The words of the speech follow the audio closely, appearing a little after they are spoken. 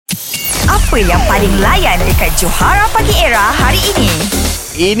Apa yang paling layan dekat Johara Pagi Era hari ini?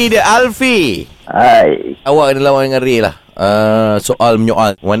 Ini dia Alfie. Hai. Awak kena lawan dengan Ray lah. Soal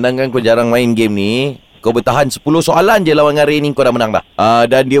menyoal. Memandangkan kau jarang main game ni, kau bertahan 10 soalan je lawan dengan Ray ni, kau dah menang dah.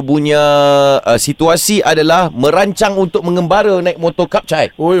 Dan dia punya situasi adalah merancang untuk mengembara naik motor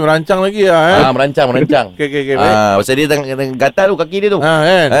kapcai. Oi, merancang lagi lah Merancang. Okey, baik. Pasal dia tengah gatal tu kaki dia tu.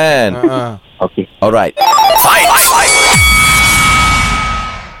 Kan? Okey. Alright. Fight.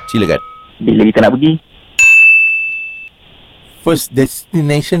 Silakan. Bila kita nak pergi? First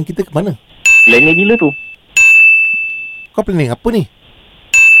destination kita ke mana? Plan ni bila tu? Kau planning apa ni?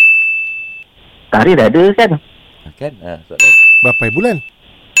 Tarikh dah ada kan? Kan? Soalan. Berapa bulan?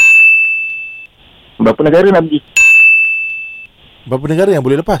 Berapa negara nak pergi? Berapa negara yang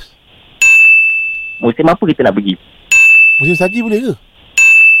boleh lepas? Musim apa kita nak pergi? Musim saji boleh ke?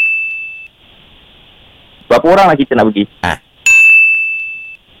 Berapa orang lah kita nak pergi?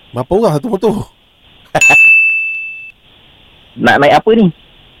 Berapa orang satu motor? Nak naik apa ni?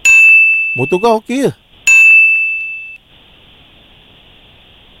 Motor kau okey ke?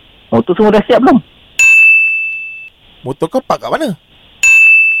 Motor semua dah siap belum? Motor kau park kat mana?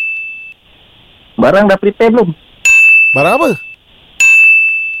 Barang dah prepare belum? Barang apa?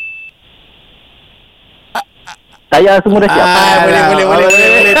 Tayar semua dah siap.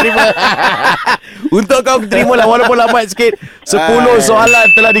 Boleh terima. Untuk kau terima lah, walaupun lambat sikit. 10 soalan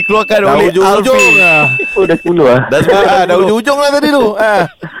telah dikeluarkan oleh ujung-ujung Alfie. Oh, dah 10 lah. Dah ujung-ujung lah tadi tu.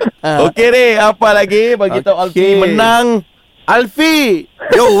 Okey Ray, apa lagi? Bagi tahu Alfie menang. Alfie,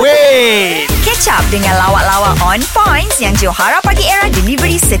 yo wait. Catch up dengan lawak-lawak on points yang Johara Pagi Era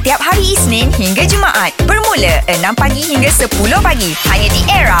delivery setiap hari Isnin hingga Jumaat. Bermula 6 pagi hingga 10 pagi. Hanya di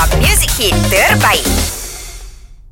Era Music Hit Terbaik.